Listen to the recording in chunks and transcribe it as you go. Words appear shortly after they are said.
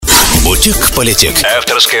Politic.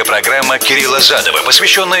 Авторская программа Кирилла Задова,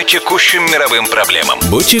 посвященная текущим мировым проблемам.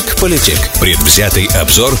 Politic. Предвзятый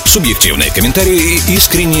обзор, субъективные комментарии и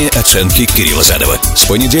искренние оценки Кирилла Задова. С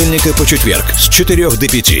понедельника по четверг с 4 до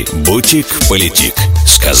 5. Politic.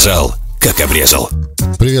 Сказал, как обрезал.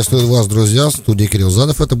 Приветствую вас, друзья. В студии Кирилл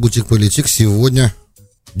Задов. Это Politic. Сегодня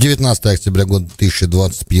 19 октября года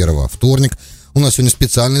 2021, вторник. У нас сегодня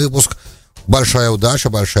специальный выпуск. Большая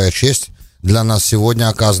удача, большая честь. Для нас сегодня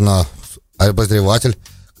оказана обозреватель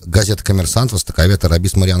газеты «Коммерсант», востоковед,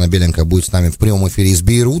 арабист Мариана Беленькая будет с нами в прямом эфире из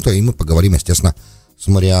Бейрута, и мы поговорим, естественно, с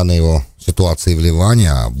Марианой о ситуации в Ливане,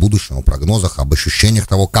 о будущем, о прогнозах, об ощущениях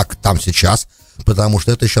того, как там сейчас, потому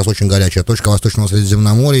что это сейчас очень горячая точка Восточного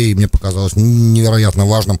Средиземноморья, и мне показалось невероятно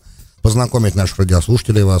важным познакомить наших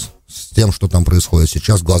радиослушателей вас с тем, что там происходит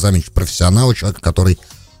сейчас, глазами профессионала, человека, который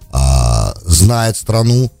знает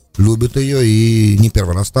страну, любит ее и не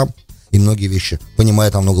первый раз там. И многие вещи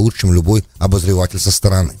понимает намного лучше, чем любой обозреватель со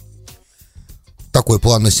стороны. Такой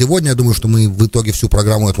план на сегодня. Я думаю, что мы в итоге всю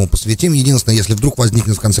программу этому посвятим. Единственное, если вдруг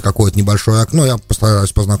возникнет в конце какое-то небольшое окно, я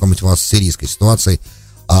постараюсь познакомить вас с сирийской ситуацией.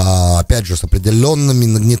 Опять же, с определенным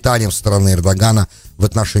нагнетанием со стороны Эрдогана в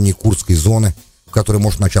отношении курдской зоны, в которой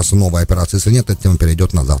может начаться новая операция. Если нет, эта тема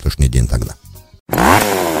перейдет на завтрашний день тогда.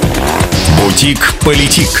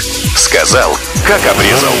 Politic. Сказал, как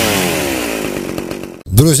обрезал.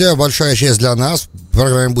 Друзья, большая честь для нас. В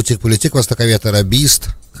программе Politic востоковед, арабист,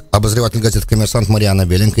 обозреватель газеты «Коммерсант» Мариана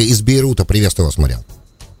Беленькая из Бейрута. Приветствую вас, Мариан.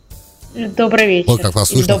 Добрый вечер. Ой, как вас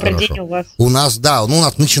слышно. Добрый хорошо. День у вас. У нас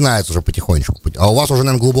начинается уже потихонечку. А у вас уже,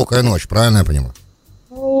 наверное, глубокая ночь, правильно я понимаю?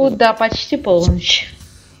 Да, почти полночь.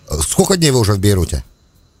 Сколько дней вы уже в Бейруте?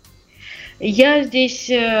 Я здесь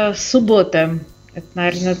с субботы. Это,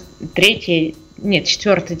 наверное,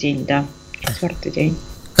 четвертый день, да. Четвертый день.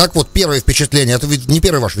 Как вот первое впечатление? Это ведь не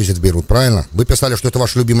первый ваш визит в Бейрут, правильно? Вы писали, что это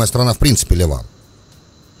ваша любимая страна, в принципе, Ливан.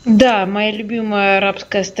 Да, моя любимая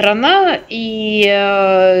арабская страна. И,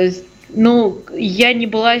 я не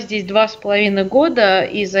была здесь 2,5 года.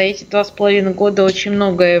 И за эти 2,5 года очень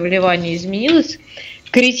многое в Ливане изменилось.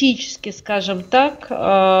 Критически, скажем так.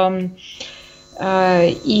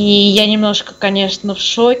 И я немножко, конечно, в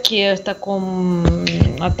шоке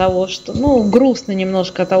от того, что, грустно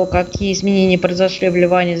немножко от того, какие изменения произошли в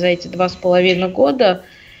Ливане за эти 2,5 года,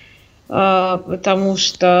 потому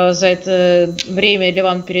что за это время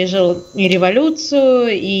Ливан пережил и революцию,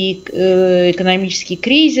 и экономический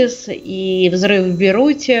кризис, и взрыв в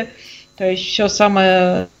Бейруте, то есть все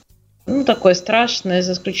самое, такое страшное,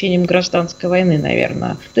 за исключением гражданской войны,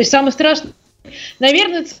 наверное. То есть самое страшное,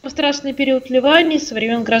 наверное, это самый страшный период в Ливане со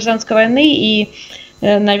времен гражданской войны, и,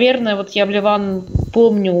 наверное, вот я в Ливан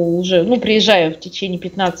помню уже, приезжаю в течение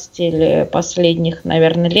 15 или последних,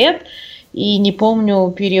 наверное, лет, и не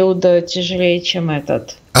помню периода тяжелее, чем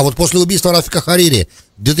этот. А вот после убийства Рафика Харири,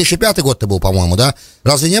 2005 год ты был, по-моему, да?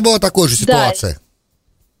 Разве не было такой же ситуации?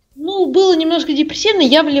 Да. Было немножко депрессивно.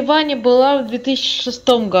 Я в Ливане была в 2006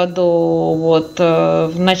 году,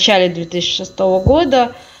 в начале 2006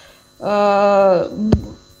 года.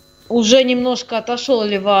 Уже немножко отошел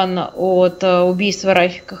Ливан от убийства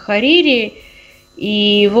Рафика Харири,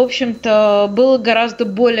 и, в общем-то, было гораздо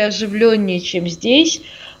более оживленнее, чем здесь.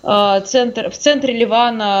 В центре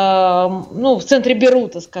Ливана, в центре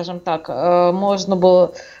Бейрута, скажем так, можно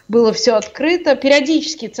было все открыто.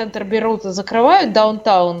 Периодически центр Бейрута закрывают,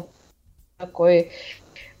 даунтаун такой,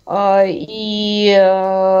 и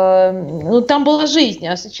там была жизнь,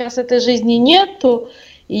 а сейчас этой жизни нету.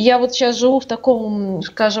 И я вот сейчас живу в таком,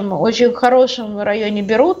 скажем, очень хорошем районе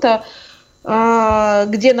Бейрута,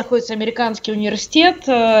 где находится американский университет,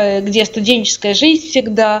 где студенческая жизнь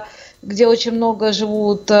всегда, где очень много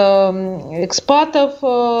живут экспатов,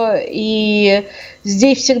 и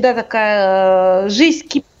здесь всегда такая жизнь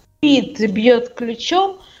кипит, бьет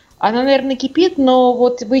ключом. Она, наверное, кипит, но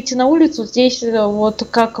вот выйти на улицу здесь,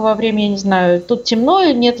 как во время, я не знаю, тут темно,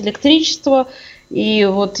 нет электричества. И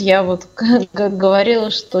я как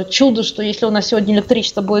говорила, что чудо, что если у нас сегодня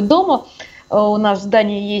электричество будет дома, у нас в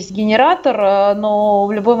здании есть генератор, но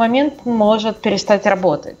в любой момент может перестать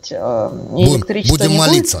работать. Будем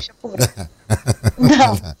молиться.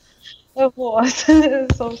 Да,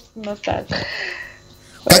 собственно так.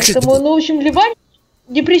 Поэтому, в общем, в Ливане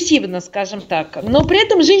депрессивно, скажем так. Но при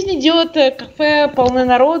этом жизнь идет, кафе полны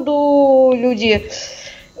народу, люди...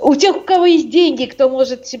 У тех, у кого есть деньги, кто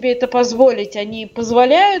может себе это позволить, они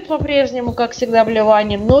позволяют по-прежнему, как всегда в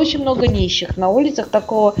Ливане, но очень много нищих. На улицах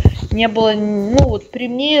такого не было, при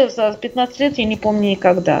мне за 15 лет я не помню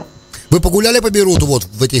никогда. Вы погуляли по Бейруту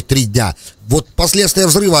в эти 3 дня? Последствия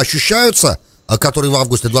взрыва ощущаются? который в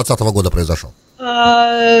августе 2020 года произошел?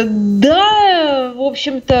 Да, в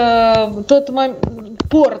общем-то,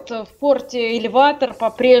 в порте элеватор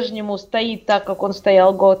по-прежнему стоит так, как он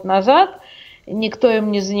стоял год назад. Никто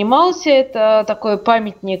им не занимался. Это такой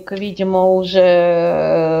памятник, видимо,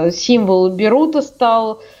 уже символ Бейрута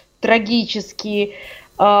стал трагический.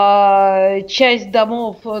 Часть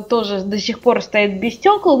домов тоже до сих пор стоит без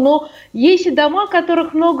стекол, но есть и дома,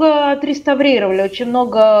 которых много отреставрировали. Очень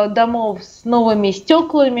много домов с новыми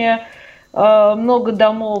стеклами, много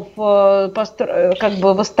домов как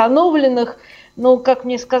бы восстановленных. Но, как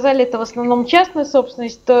мне сказали, это в основном частная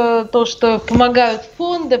собственность, то, что помогают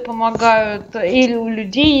фонды, помогают, или у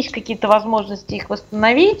людей есть какие-то возможности их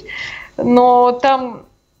восстановить, но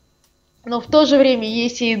в то же время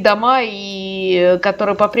есть и дома,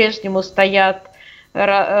 которые по-прежнему стоят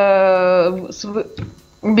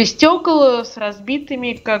без стекол, с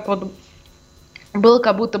разбитыми, как вот было,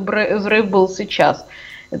 как будто взрыв был сейчас.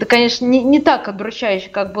 Это, конечно, не так удручающе,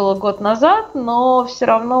 как было год назад, но все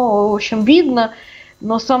равно, в общем, видно.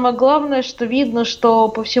 Но самое главное, что видно, что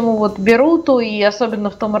по всему вот Бейруту, и особенно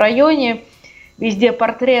в том районе, везде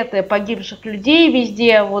портреты погибших людей,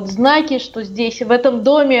 везде вот знаки, что здесь, в этом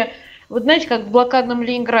доме, вот знаете, как в блокадном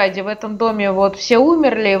Ленинграде, в этом доме вот все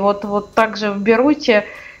умерли, вот так же в Бейруте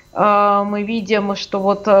мы видим, что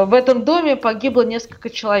вот в этом доме погибло несколько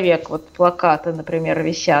человек, вот плакаты, например,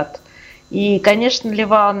 висят. И, конечно,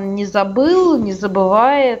 Ливан не забыл, не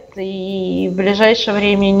забывает, и в ближайшее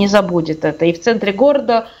время не забудет это. И в центре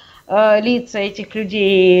города лица этих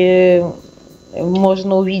людей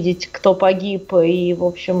можно увидеть, кто погиб, и, в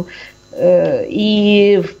общем,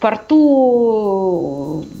 и в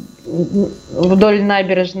порту вдоль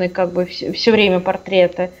набережной как бы все время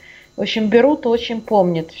портреты. В общем, Бейрут очень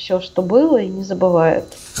помнит все, что было, и не забывает.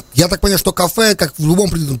 Я так понимаю, что кафе, как в любом,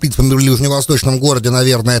 в принципе, ближневосточном городе,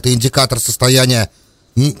 наверное, это индикатор состояния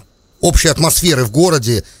общей атмосферы в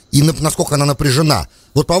городе и насколько она напряжена.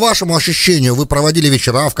 Вот по вашему ощущению, вы проводили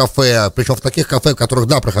вечера в кафе, причем в таких кафе, в которых,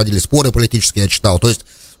 да, проходили споры политические, я читал. То есть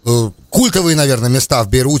культовые, наверное, места в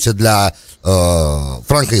Бейруте для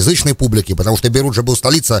франкоязычной публики, потому что Бейрут же был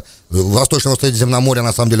столица Восточного Средиземноморья,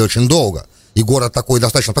 на самом деле, очень долго. И город такой,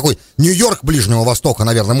 достаточно такой, Нью-Йорк Ближнего Востока,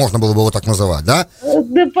 наверное, можно было бы его так называть, да?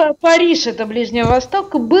 Да, Париж это Ближнего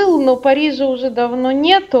Востока был, но Парижа уже давно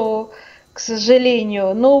нету, к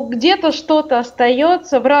сожалению. Но где-то что-то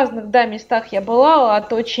остается. В разных, да, местах я была,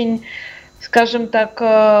 от очень, скажем так,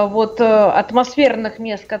 вот атмосферных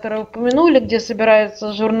мест, которые вы упомянули, где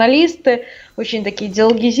собираются журналисты, очень такие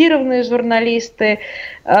идеологизированные журналисты,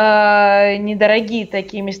 недорогие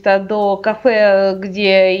такие места, до кафе,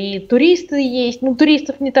 где и туристы есть. Ну,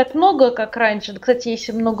 туристов не так много, как раньше. Кстати,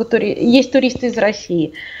 есть туристы из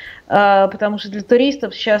России, потому что для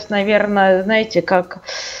туристов сейчас, наверное, знаете, как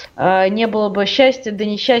не было бы счастья, да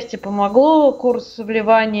несчастье помогло. Курс в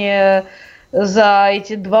Ливане за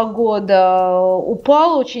эти 2 года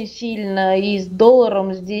упал очень сильно, и с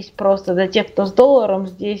долларом здесь просто, для тех, кто с долларом,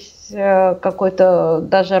 здесь какой-то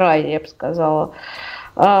даже рай, я бы сказала.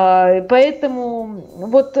 Поэтому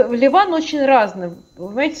вот Ливан очень разный. Вы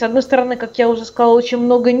понимаете, с одной стороны, как я уже сказала, очень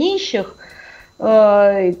много нищих,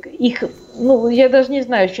 их, ну, я даже не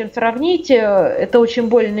знаю, с чем сравнить, это очень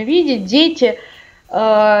больно видеть, дети.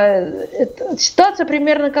 Ситуация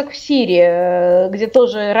примерно как в Сирии, где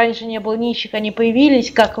тоже раньше не было нищих, они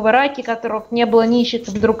появились, как в Ираке, которых не было нищих,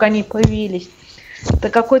 вдруг они появились. Это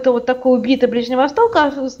какой-то вот такой убитый Ближний Восток, а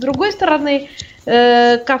с другой стороны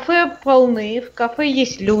кафе полны, в кафе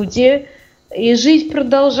есть люди, и жизнь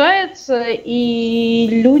продолжается, и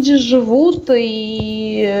люди живут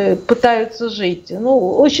и пытаются жить.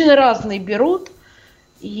 Ну, очень разные берут.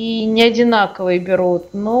 И не одинаковые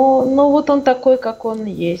берут, но вот он такой, как он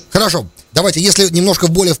есть. Хорошо, давайте, если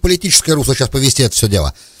немножко более в политическое русло сейчас повести это все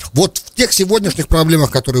дело. Вот в тех сегодняшних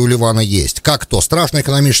проблемах, которые у Ливана есть, как то страшный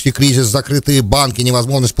экономический кризис, закрытые банки,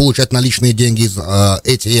 невозможность получать наличные деньги из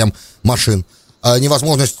ATM-машин,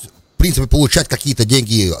 невозможность, в принципе, получать какие-то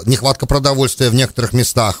деньги, нехватка продовольствия в некоторых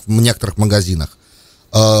местах, в некоторых магазинах,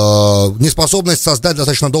 неспособность создать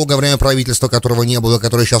достаточно долгое время правительства, которого не было,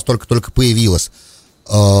 которое сейчас только-только появилось.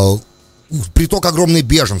 Приток огромных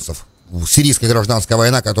беженцев, сирийская гражданская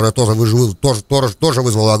война, которая тоже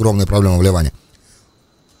вызвала огромные проблемы в Ливане.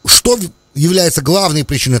 Что является главной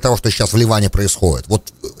причиной того, что сейчас в Ливане происходит?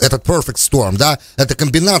 Вот этот perfect storm, да, это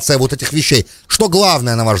комбинация вот этих вещей. Что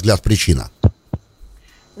главное, на ваш взгляд, причина?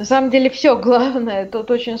 На самом деле все главное, тут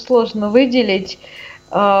очень сложно выделить.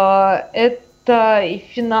 Это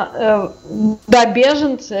это да,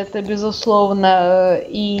 беженцы, это безусловно,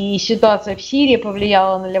 и ситуация в Сирии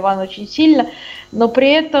повлияла на Ливан очень сильно, но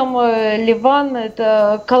при этом Ливан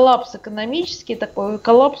это коллапс экономический, такой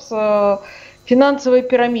коллапс финансовой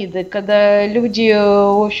пирамиды, когда люди,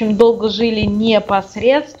 в общем, долго жили не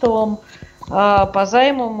посредством, по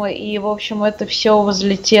займам, и, в общем, это все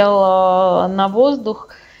взлетело на воздух,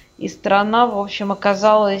 и страна, в общем,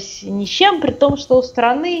 оказалась ни с чем, при том, что у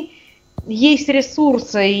страны есть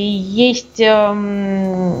ресурсы, и есть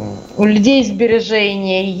у людей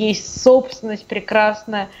сбережения, есть собственность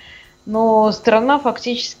прекрасная, но страна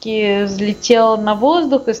фактически взлетела на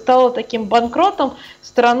воздух и стала таким банкротом.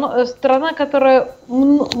 Страна, которая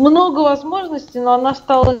много возможностей, но она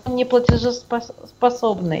стала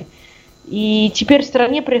неплатежеспособной. И теперь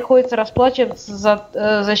стране приходится расплачиваться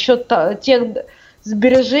за счет тех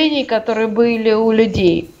сбережений, которые были у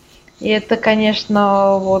людей. И это,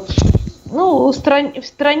 конечно, вот... Ну,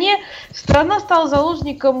 страна стала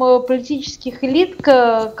заложником политических элит,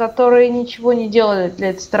 которые ничего не делали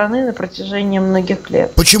для этой страны на протяжении многих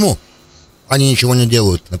лет. Почему они ничего не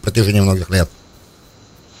делают на протяжении многих лет?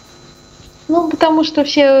 Ну, потому что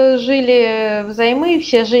все жили взаймы,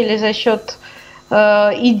 все жили за счет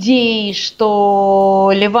идей,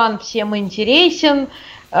 что Ливан всем интересен,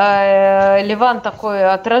 Ливан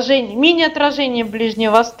такое отражение, мини-отражение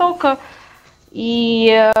Ближнего Востока,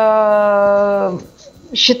 и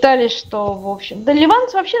считали, что, в общем... Да,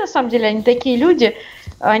 ливанцы вообще, на самом деле, они такие люди,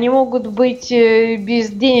 они могут быть без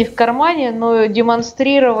денег в кармане, но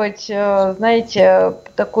демонстрировать, знаете,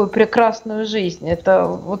 такую прекрасную жизнь. Это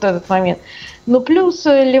вот этот момент. Ну, плюс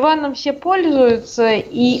Ливаном все пользуются,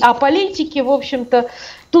 а политики, в общем-то,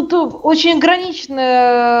 тут очень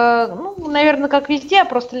ограничено, ну, наверное, как везде,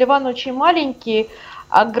 просто Ливан очень маленький,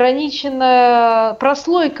 ограниченная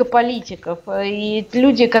прослойка политиков. И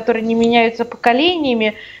люди, которые не меняются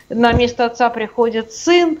поколениями, на место отца приходит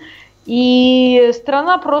сын, и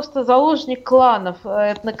страна просто заложник кланов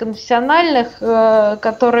этноконфессиональных,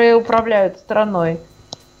 которые управляют страной.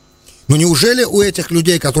 Ну неужели у этих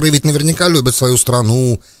людей, которые ведь наверняка любят свою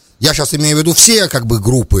страну, я сейчас имею в виду все как бы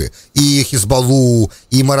группы, и Хизбаллу,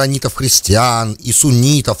 и маронитов христиан, и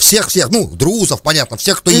суннитов, всех-всех, ну, друзов, понятно,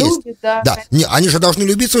 всех, кто люди, есть. Да. Да. Не, они же должны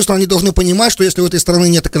любить свою страну, они должны понимать, что если у этой страны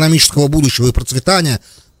нет экономического будущего и процветания,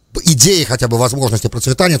 идеи хотя бы возможности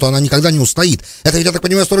процветания, то она никогда не устоит. Это ведь, я так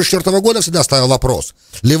понимаю, с 1944 года всегда ставил вопрос.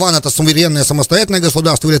 Ливан это суверенное самостоятельное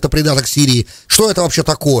государство или это придаток Сирии? Что это вообще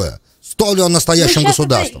такое? Стал ли он настоящим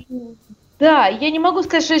государством? Да, я не могу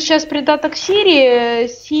сказать, что сейчас придаток Сирии.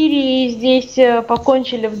 Сирии здесь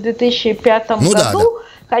покончили в 2005 году.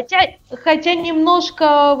 Да. Хотя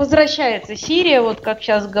немножко возвращается Сирия, вот как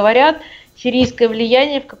сейчас говорят, сирийское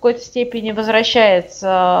влияние в какой-то степени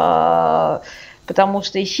возвращается, потому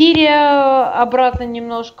что и Сирия обратно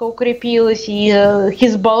немножко укрепилась, и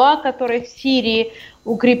Хизбалла, которая в Сирии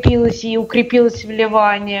укрепилась и укрепилась в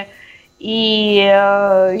Ливане. И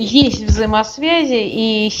есть взаимосвязи,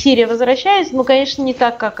 и Сирия возвращается, но, конечно, не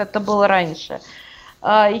так, как это было раньше.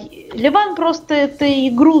 Ливан просто это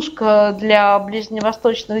игрушка для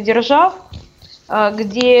ближневосточных держав,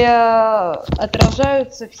 где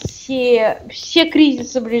отражаются все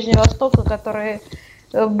кризисы Ближнего Востока, которые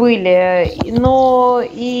были. Но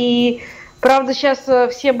и, правда, сейчас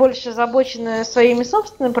все больше озабочены своими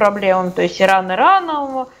собственными проблемами, то есть Иран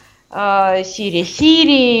Ираном, Сирия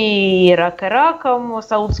Сирией, Ирак Ираком,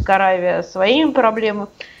 Саудовская Аравия своими проблемами.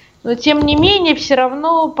 Но тем не менее, все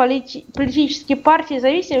равно политические партии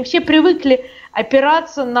зависимые, все привыкли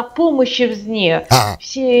опираться на помощь извне.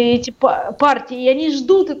 Все эти партии, и они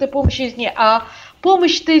ждут этой помощи извне. А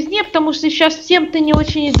помощь-то извне, потому что сейчас всем-то не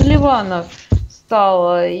очень из Ливана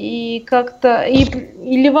стало. И как-то и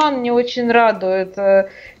Ливан не очень радует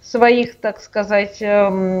своих, так сказать,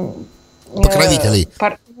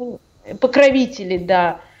 покровителей,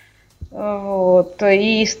 да. Вот.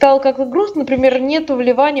 И стало как-то грустно. Например, нету в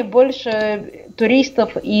Ливане больше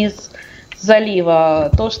туристов из залива.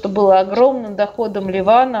 То, что было огромным доходом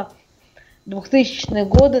Ливана, 2000-е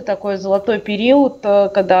годы, такой золотой период,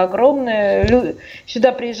 когда огромные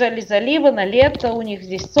сюда приезжали из залива на лето, у них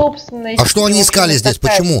здесь собственность. А что они искали здесь?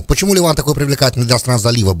 Почему? Почему Ливан такой привлекательный для стран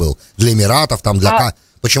залива был? Для Эмиратов, там, для...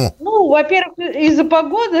 Почему? Ну, во-первых, из-за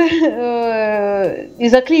погоды,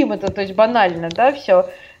 из-за климата, то есть банально, да, все.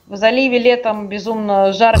 В заливе летом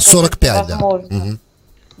безумно жарко. 45, возможно. Да. Угу.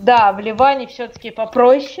 Да, в Ливане все-таки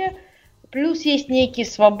попроще. Плюс есть некие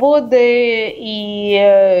свободы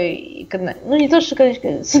и ну, не то, что,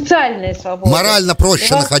 конечно, социальные свободы. Морально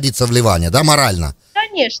проще находиться в Ливане, да, морально?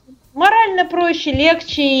 Конечно. Морально проще,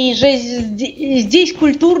 легче, и здесь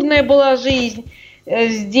культурная была жизнь.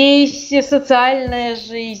 Здесь социальная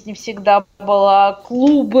жизнь всегда была,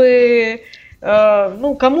 клубы,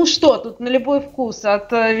 кому что, тут на любой вкус,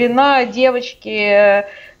 от вина, девочки,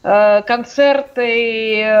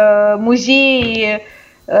 концерты, музеи,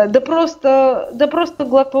 да просто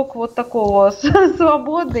глоток вот такого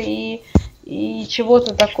свободы и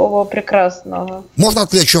чего-то такого прекрасного. Можно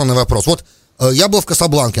отвлеченный вопрос? Вот я был в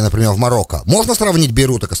Касабланке, например, в Марокко. Можно сравнить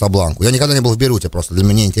Бейрут и Касабланку? Я никогда не был в Бейруте, просто для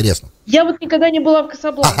меня интересно. Я вот никогда не была в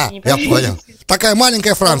Касабланке. Я понял. Такая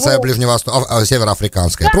маленькая Франция,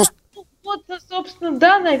 североафриканская. Да, Просто... вот, собственно,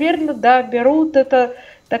 да, наверное, да, Бейрут это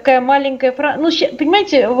такая маленькая Франция.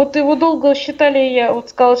 Понимаете, вот его долго считали, я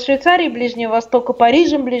вот сказала, Швейцарией Ближнего Востока,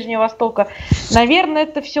 Парижем Ближнего Востока. Наверное,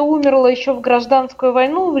 это все умерло еще в гражданскую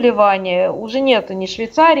войну в Ливане. Уже нету ни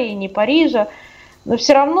Швейцарии, ни Парижа. Но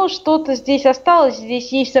все равно что-то здесь осталось.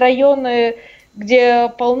 Здесь есть районы,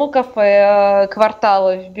 где полно кафе,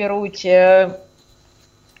 кварталы в Бейруте,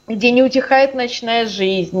 где не утихает ночная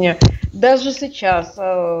жизнь. Даже сейчас,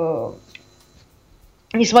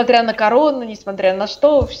 несмотря на корону, несмотря на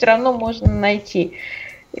что, все равно можно найти.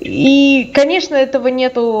 И, конечно, этого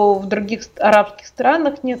нету в других арабских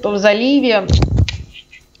странах, нету в заливе.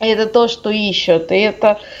 Это то, что ищут. И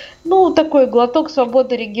это, такой глоток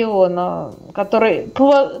свободы региона, который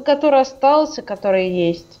остался, который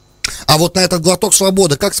есть. А вот на этот глоток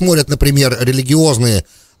свободы, как смотрят, например, религиозные?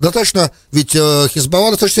 Достаточно, ведь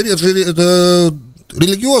Хизбалла достаточно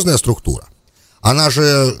религиозная структура. Она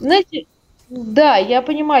же... Знаете, да, я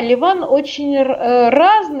понимаю, Ливан очень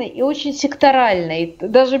разный и очень секторальный,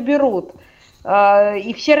 даже Бейрут.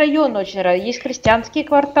 И все районы очень разные. Есть христианские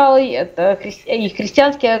кварталы, и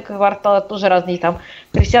христианские кварталы тоже разные. Там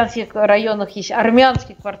в христианских районах есть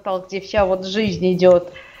армянский квартал, где вся вот жизнь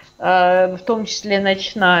идет, в том числе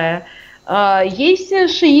ночная. Есть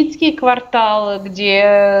шиитские кварталы,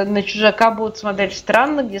 где на чужака будут смотреть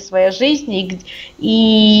странно, где своя жизнь.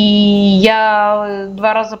 И я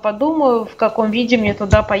 2 раза подумаю, в каком виде мне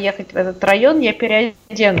туда поехать, в этот район, я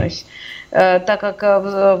переоденусь. Так как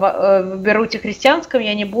в Бейруте христианском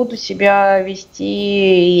я не буду себя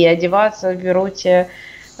вести и одеваться в Бейруте,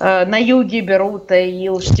 на юге Бейрута и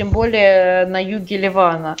уж тем более на юге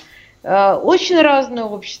Ливана. Очень разное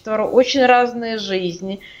общество, очень разная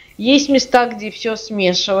жизнь. Есть места, где все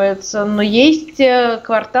смешивается, но есть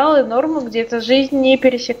кварталы, нормы, где эта жизнь не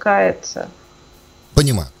пересекается.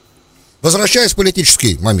 Понимаю. Возвращаясь в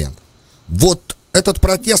политический момент. Вот этот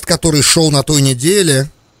протест, который шел на той неделе,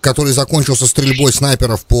 который закончился стрельбой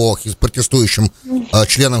снайперов по протестующим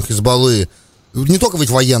членам Хизбаллы, не только ведь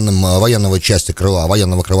военного части крыла,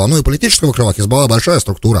 военного крыла, но и политического крыла. Хизбалла большая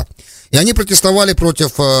структура. И они протестовали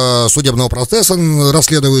против судебного процесса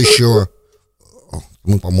расследующего.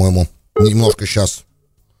 Мы, по-моему, немножко сейчас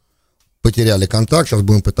потеряли контакт. Сейчас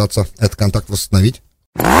будем пытаться этот контакт восстановить.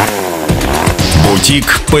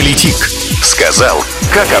 Бутик-политик. Сказал,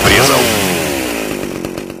 как обрезал.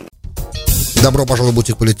 Добро пожаловать в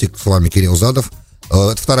Бутик-политик. С вами Кирилл Задов.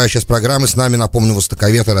 Это вторая часть программы. С нами, напомню,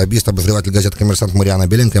 востоковед, арабист, обозреватель газеты «Коммерсант» Мариана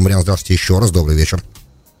Беленко. Мариана, здравствуйте еще раз. Добрый вечер.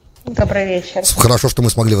 Добрый вечер. Хорошо, что мы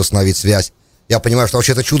смогли восстановить связь. Я понимаю, что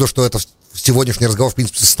вообще это чудо, что это сегодняшний разговор, в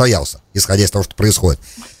принципе, состоялся, исходя из того, что происходит.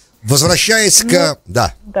 Возвращаясь к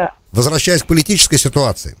политической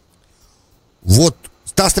ситуации. Вот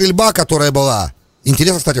та стрельба, которая была...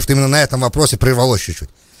 Интересно, кстати, что именно на этом вопросе прервалось чуть-чуть.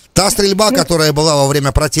 Та стрельба, которая была во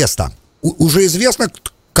время протеста, уже известно,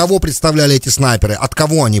 кого представляли эти снайперы, от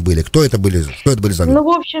кого они были, кто это были, что это были за люди? В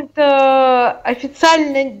общем-то,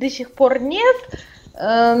 официально до сих пор нет.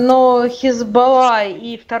 Но Хизбалла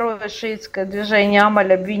и второе шиитское движение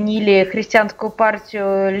Амаль обвинили христианскую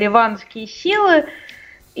партию ливанские силы.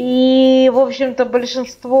 И, в общем-то,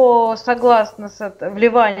 большинство в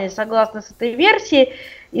Ливане согласно с этой версией.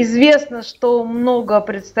 Известно, что много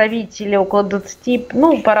представителей, около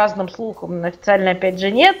 20, по разным слухам, официально опять же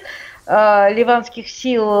нет, ливанских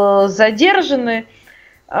сил задержаны.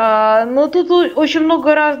 Но тут очень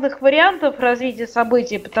много разных вариантов развития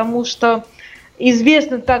событий, потому что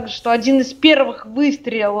известно также, что один из первых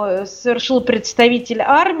выстрелов совершил представитель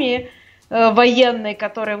армии военной,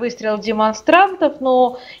 который выстрелил в демонстрантов,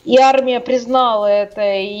 но и армия признала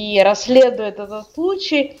это и расследует этот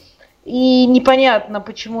случай. И непонятно,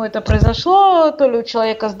 почему это произошло, то ли у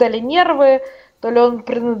человека сдали нервы, то ли он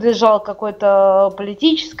принадлежал какой-то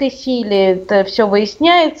политической силе, это все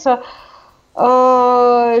выясняется.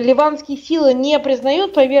 Ливанские силы не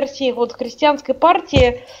признают, по версии христианской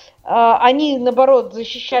партии, они, наоборот,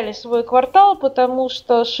 защищали свой квартал, потому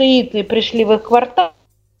что шииты пришли в их квартал,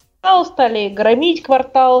 стали громить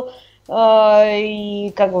квартал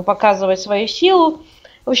и показывать свою силу.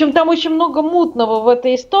 В общем, там очень много мутного в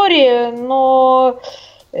этой истории, но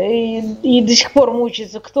и до сих пор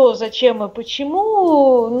мучается, кто, зачем и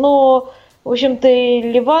почему. Но, в общем-то, и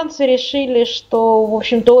ливанцы решили, что, в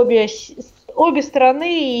общем-то, обе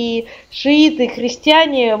страны, и шииты, и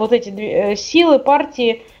христиане, вот эти силы,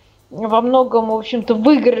 партии, во многом, в общем-то,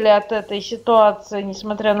 выиграли от этой ситуации,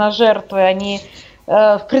 несмотря на жертвы. Они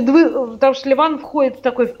потому что Ливан входит в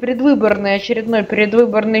такой очередной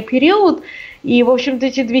предвыборный период, и, в общем-то,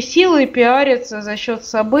 эти две силы пиарятся за счет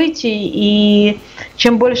событий, и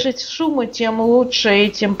чем больше шума, тем лучше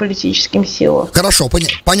этим политическим силам. Хорошо,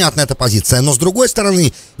 понятна эта позиция, но с другой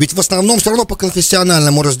стороны, ведь в основном все равно по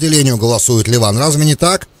конфессиональному разделению голосует Ливан, разве не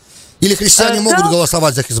так? Или христиане могут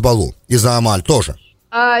голосовать за Хизбаллу и за Амаль тоже?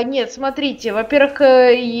 Нет, смотрите, во-первых,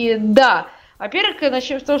 да. Во-первых,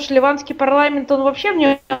 начнем с того, что ливанский парламент, он вообще в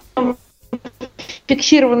нем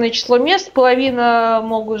фиксированное число мест, половина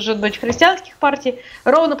могут быть христианских партий,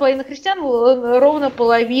 ровно половина христиан, ровно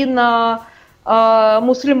половина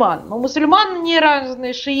мусульман. Но мусульман не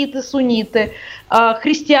разные, шииты, сунниты,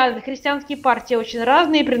 христианские партии очень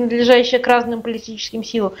разные, принадлежащие к разным политическим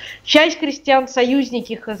силам. Часть христиан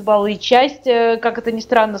союзники Хизбаллы, часть, как это ни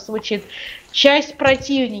странно звучит, часть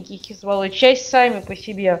противники Хизбаллы, часть сами по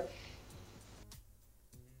себе.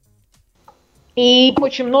 И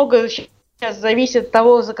очень много сейчас зависит от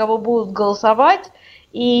того, за кого будут голосовать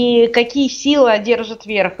и какие силы одержат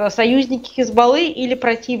верх, союзники Хизбаллы или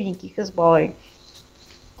противники Хизбаллы.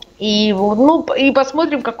 И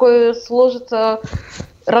посмотрим, какой сложится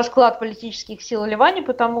расклад политических сил в Ливане,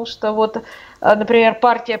 потому что вот, например,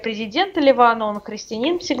 партия президента Ливана, он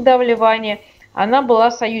христианин всегда в Ливане, она была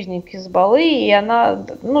союзник Хизбаллы, и она,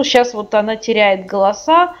 сейчас вот она теряет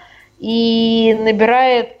голоса, и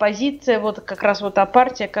набирает позиции, вот как раз вот та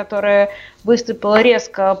партия, которая выступила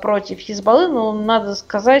резко против Хизбаллы, но надо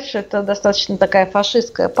сказать, что это достаточно такая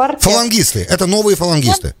фашистская партия. Фалангисты, это новые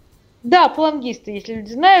фалангисты. Да, фалангисты, если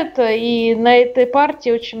люди знают, и на этой партии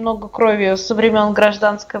очень много крови со времен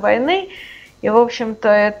гражданской войны, и, в общем-то,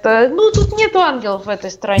 это, тут нету ангелов в этой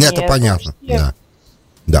стране. Это понятно, да.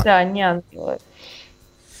 Да, не ангелы.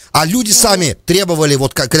 А люди сами требовали,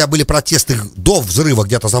 вот когда были протесты до взрыва,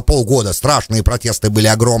 где-то за полгода, страшные протесты были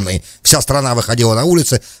огромные, вся страна выходила на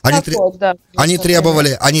улицы, они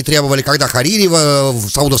требовали, когда Харири в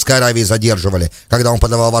Саудовской Аравии задерживали, когда он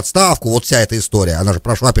подавал в отставку, вот вся эта история, она же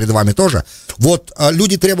прошла перед вами тоже, вот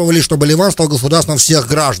люди требовали, чтобы Ливан стал государством всех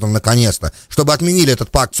граждан, наконец-то, чтобы отменили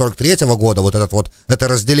этот пакт 43-го года, это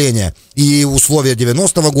разделение, и условия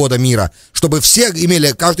 90-го года мира, чтобы все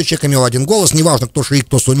имели, каждый человек имел один голос, неважно, кто шиит,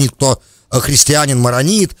 кто суннит, кто христианин,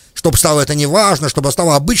 маронит, чтобы стало это неважно, чтобы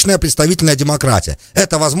стала обычная представительная демократия.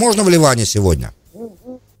 Это возможно в Ливане сегодня?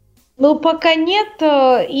 Пока нет,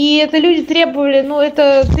 и это люди требовали,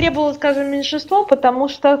 это требовало, скажем, меньшинство, потому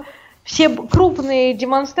что все крупные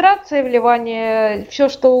демонстрации в Ливане, все,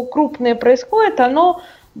 что крупное происходит, оно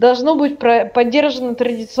должно быть поддержано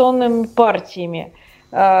традиционными партиями,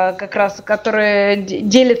 как раз, которые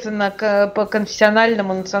делятся по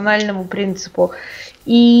конфессиональному, национальному принципу.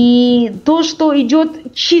 И то, что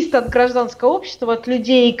идет чисто от гражданского общества, от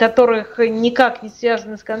людей, которых никак не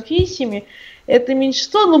связаны с конфессиями, это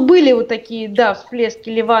меньшинство. Но были вот такие, всплески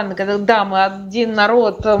Ливана, когда, мы один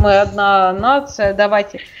народ, мы одна нация,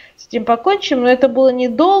 давайте с этим покончим. Но это было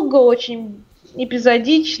недолго, очень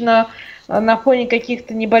эпизодично, на фоне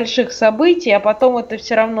каких-то небольших событий, а потом это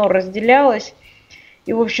все равно разделялось.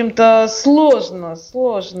 И, в общем-то, сложно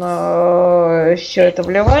все это в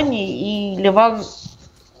Ливане, и Ливан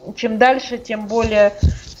чем дальше, тем более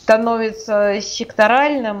становится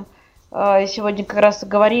секторальным. Сегодня как раз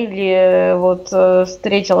говорили,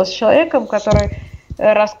 встретилась с человеком, который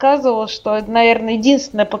рассказывал, что это, наверное,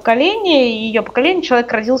 единственное поколение, ее поколение,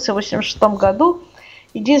 человек родился в 1986 году,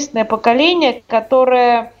 единственное поколение,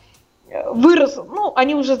 которое выросло,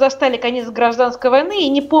 они уже застали конец гражданской войны и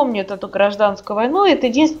не помнят эту гражданскую войну. Это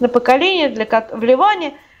единственное поколение в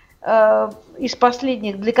Ливане из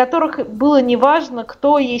последних, для которых было неважно,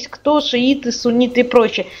 кто есть кто, шииты, сунниты и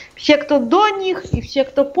прочее. Все, кто до них, и все,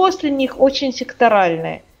 кто после них, очень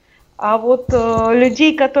секторальные. А вот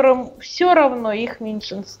людей, которым все равно, их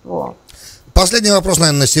меньшинство. Последний вопрос,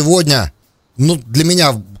 наверное, на сегодня. Для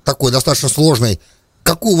меня такой достаточно сложный.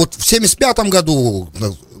 В 1975 году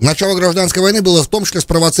начало гражданской войны было в том числе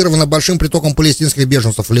спровоцировано большим притоком палестинских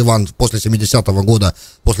беженцев в Ливан после 70-го года,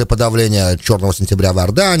 после подавления Черного сентября в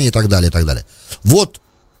Иордании и так далее, и так далее. Вот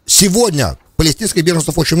сегодня палестинских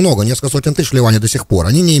беженцев очень много, несколько сотен тысяч в Ливане до сих пор,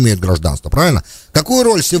 они не имеют гражданства, правильно? Какую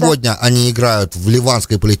роль сегодня они играют в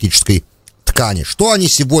ливанской политической ткани? Что они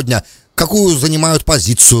сегодня, какую занимают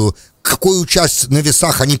позицию, какую часть на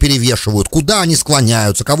весах они перевешивают, куда они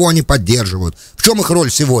склоняются, кого они поддерживают, в чем их роль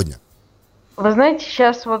сегодня? Вы знаете,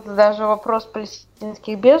 сейчас вот даже вопрос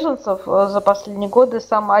палестинских беженцев за последние годы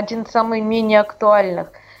один из самых менее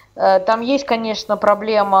актуальных. Там есть, конечно,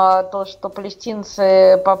 проблема, то, что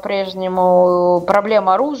палестинцы по-прежнему,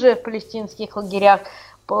 проблема оружия в палестинских лагерях,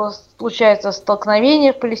 случаются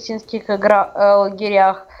столкновения в палестинских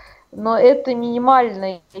лагерях, но это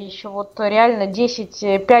минимально. Еще вот реально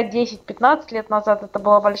 5, 10, 15 лет назад это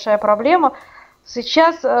была большая проблема.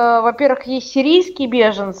 Сейчас, во-первых, есть сирийские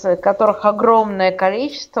беженцы, которых огромное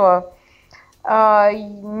количество.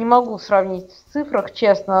 Не могу сравнить в цифрах,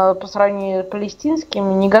 честно, по сравнению с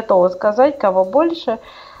палестинскими, не готова сказать, кого больше.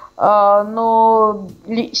 Но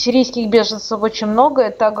сирийских беженцев очень много,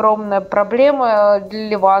 это огромная проблема для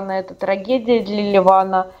Ливана, это трагедия для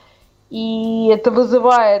Ливана. И это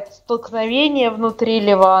вызывает столкновения внутри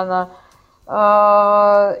Ливана.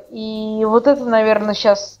 И вот это, наверное,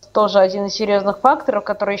 сейчас тоже один из серьезных факторов,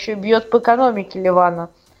 который еще и бьет по экономике Ливана.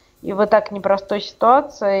 И в так непростой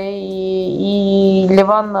ситуации, и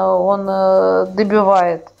Ливан, он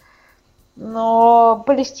добивает. Но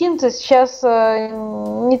палестинцы сейчас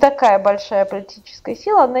не такая большая политическая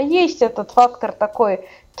сила, она есть, этот фактор такой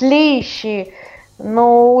тлеющий,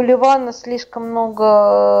 но у Ливана слишком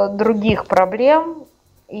много других проблем,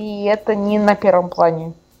 и это не на первом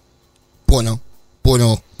плане. Понял.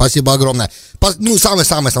 Спасибо огромное. Ну,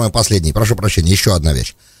 самый последний, прошу прощения, еще одна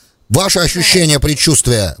вещь. Ваше ощущение,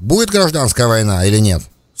 предчувствие, будет гражданская война или нет?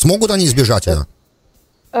 Смогут они избежать ее?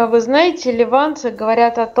 Вы знаете, ливанцы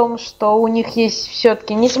говорят о том, что у них есть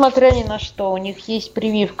все-таки, несмотря ни на что, у них есть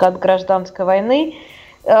прививка от гражданской войны.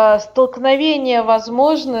 Столкновения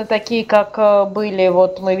возможны, такие, как были,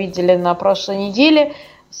 вот мы видели на прошлой неделе.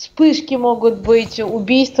 Вспышки могут быть,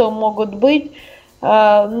 убийства могут быть.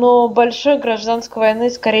 Но большой гражданской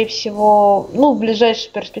войны, скорее всего, в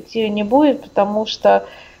ближайшей перспективе не будет, потому что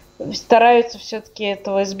стараются все-таки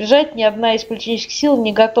этого избежать. Ни одна из политических сил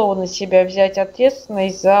не готова на себя взять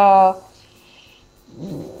ответственность за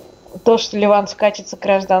то, что Ливан скатится к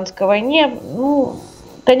гражданской войне.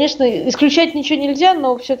 Конечно, исключать ничего нельзя,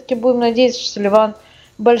 но все-таки будем надеяться, что Ливан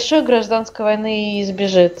большой гражданской войны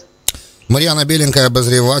избежит. Марьяна Беленькая,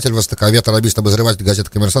 обозреватель, востоковед, арабист, обозреватель газеты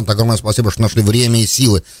 «Коммерсант». Огромное спасибо, что нашли время и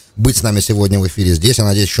силы быть с нами сегодня в эфире здесь. Я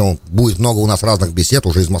надеюсь, еще будет много у нас разных бесед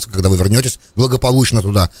уже из Москвы, когда вы вернетесь благополучно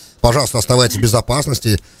туда. Пожалуйста, оставайтесь в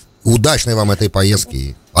безопасности. Удачной вам этой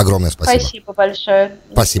поездки. Огромное спасибо. Спасибо большое.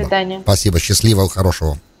 До свидания. Спасибо. Счастливого,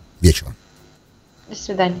 хорошего вечера. До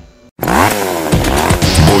свидания.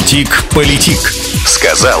 Бутик Политик.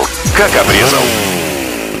 Сказал, как обрезал.